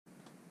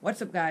What's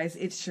up guys,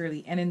 it's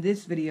Shirley, and in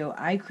this video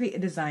I create a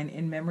design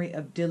in memory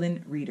of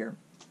Dylan Rieder.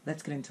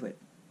 Let's get into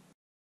it.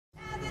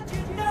 Now that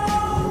you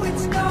know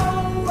it's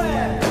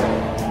nowhere.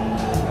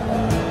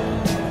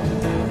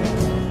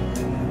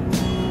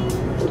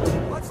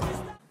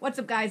 What's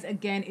up guys,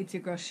 again it's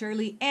your girl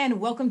Shirley, and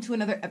welcome to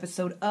another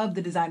episode of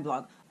the Design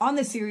Blog. On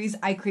this series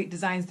I create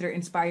designs that are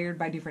inspired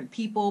by different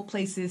people,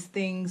 places,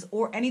 things,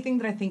 or anything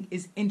that I think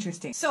is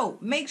interesting. So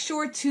make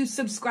sure to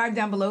subscribe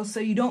down below so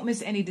you don't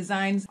miss any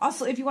designs.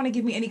 Also, if you want to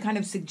give me any kind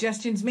of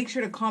suggestions, make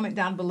sure to comment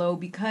down below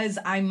because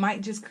I might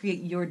just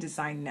create your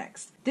design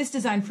next. This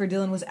design for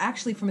Dylan was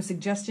actually from a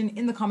suggestion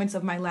in the comments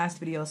of my last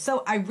video,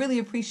 so I really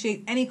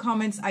appreciate any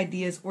comments,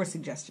 ideas, or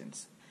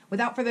suggestions.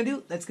 Without further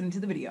ado, let's get into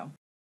the video.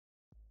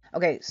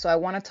 Okay, so I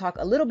want to talk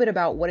a little bit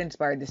about what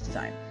inspired this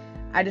design.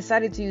 I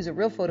decided to use a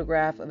real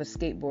photograph of a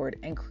skateboard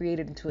and create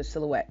it into a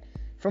silhouette.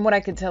 From what I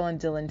could tell in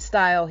Dylan's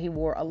style, he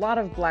wore a lot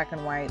of black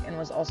and white and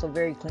was also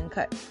very clean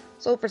cut.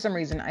 So for some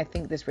reason, I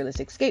think this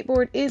realistic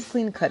skateboard is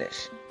clean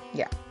cut-ish.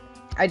 Yeah,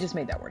 I just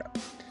made that word up.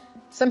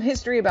 Some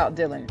history about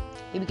Dylan.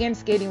 He began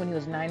skating when he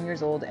was 9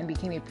 years old and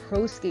became a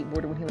pro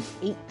skateboarder when he was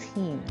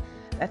 18.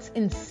 That's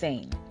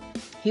insane.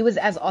 He was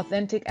as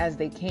authentic as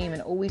they came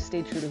and always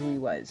stayed true to who he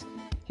was.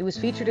 He was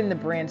featured in the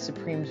brand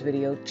Supreme's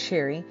video,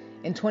 Cherry,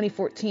 in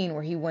 2014,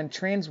 where he won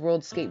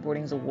Transworld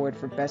Skateboarding's award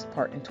for Best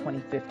Part in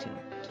 2015.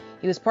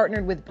 He was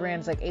partnered with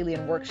brands like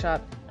Alien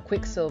Workshop,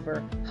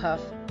 Quicksilver,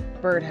 Huff,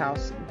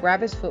 Birdhouse,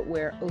 Gravis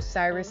Footwear,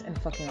 Osiris, and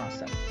Fucking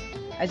Awesome.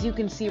 As you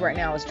can see right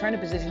now, I was trying to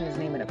position his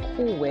name in a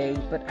cool way,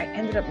 but I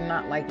ended up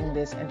not liking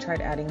this and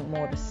tried adding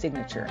more of a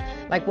signature,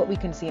 like what we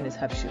can see in his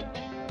Huff shoe.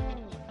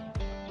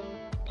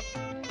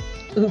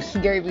 Oops,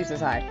 Gary Vee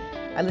says hi.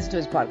 I listen to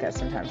his podcast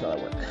sometimes while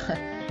I work.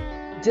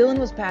 Dylan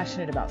was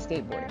passionate about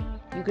skateboarding.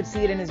 You could see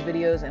it in his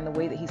videos and the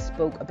way that he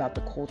spoke about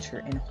the culture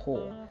in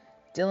whole.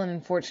 Dylan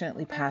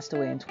unfortunately passed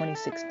away in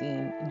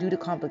 2016 due to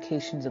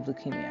complications of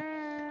leukemia.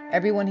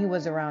 Everyone he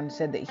was around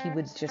said that he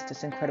was just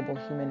this incredible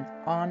human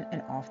on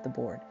and off the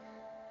board.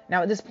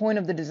 Now at this point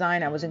of the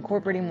design, I was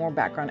incorporating more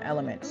background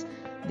elements.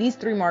 These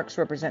 3 marks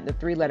represent the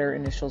 3-letter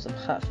initials of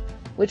Huff,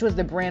 which was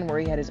the brand where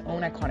he had his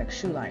own iconic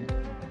shoe line.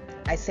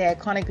 I say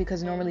iconic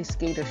because normally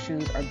skater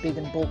shoes are big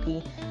and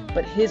bulky,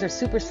 but his are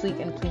super sleek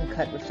and clean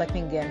cut,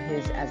 reflecting again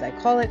his, as I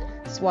call it,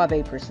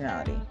 suave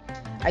personality.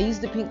 I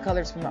used the pink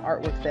colors from the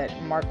artwork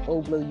that Mark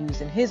Oblo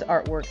used in his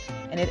artwork,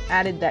 and it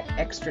added that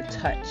extra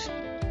touch.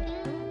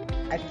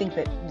 I think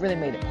that really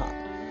made it pop.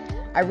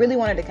 I really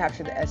wanted to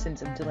capture the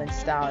essence of Dylan's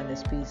style in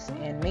this piece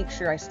and make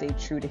sure I stayed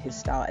true to his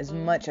style as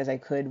much as I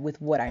could with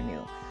what I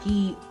knew.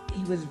 He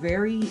was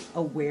very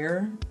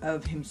aware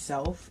of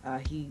himself.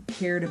 He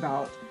cared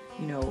about,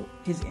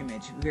 his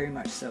image very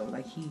much so.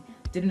 Like, he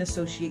didn't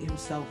associate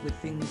himself with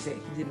things that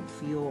he didn't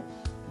feel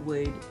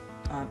would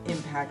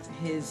impact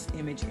his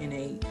image in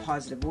a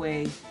positive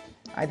way.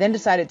 I then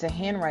decided to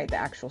handwrite the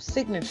actual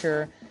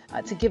signature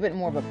to give it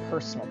more of a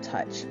personal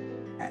touch.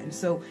 And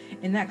so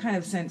in that kind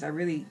of sense, I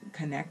really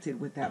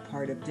connected with that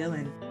part of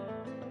Dylan.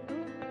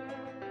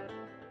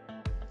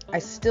 I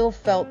still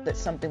felt that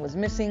something was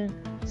missing,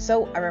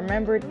 so I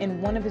remembered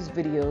in one of his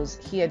videos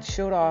he had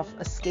showed off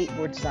a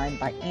skateboard design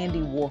by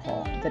Andy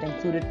Warhol that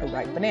included a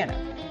ripe banana.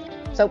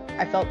 So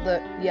I felt the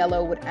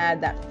yellow would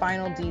add that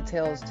final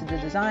details to the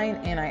design,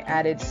 and I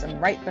added some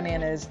ripe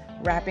bananas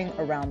wrapping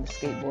around the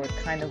skateboard,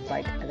 kind of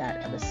like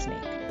that of a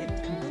snake.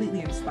 It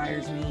completely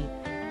inspires me,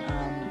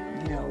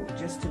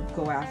 just to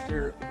go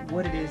after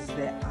what it is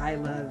that I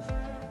love.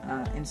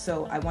 And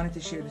so I wanted to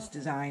share this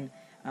design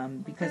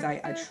because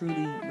I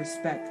truly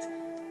respect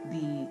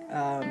the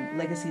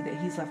legacy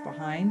that he's left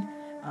behind.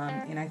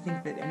 And I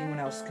think that anyone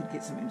else could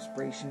get some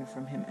inspiration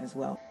from him as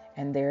well.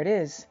 And there it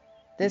is.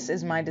 This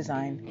is my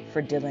design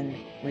for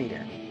Dylan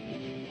Rieder.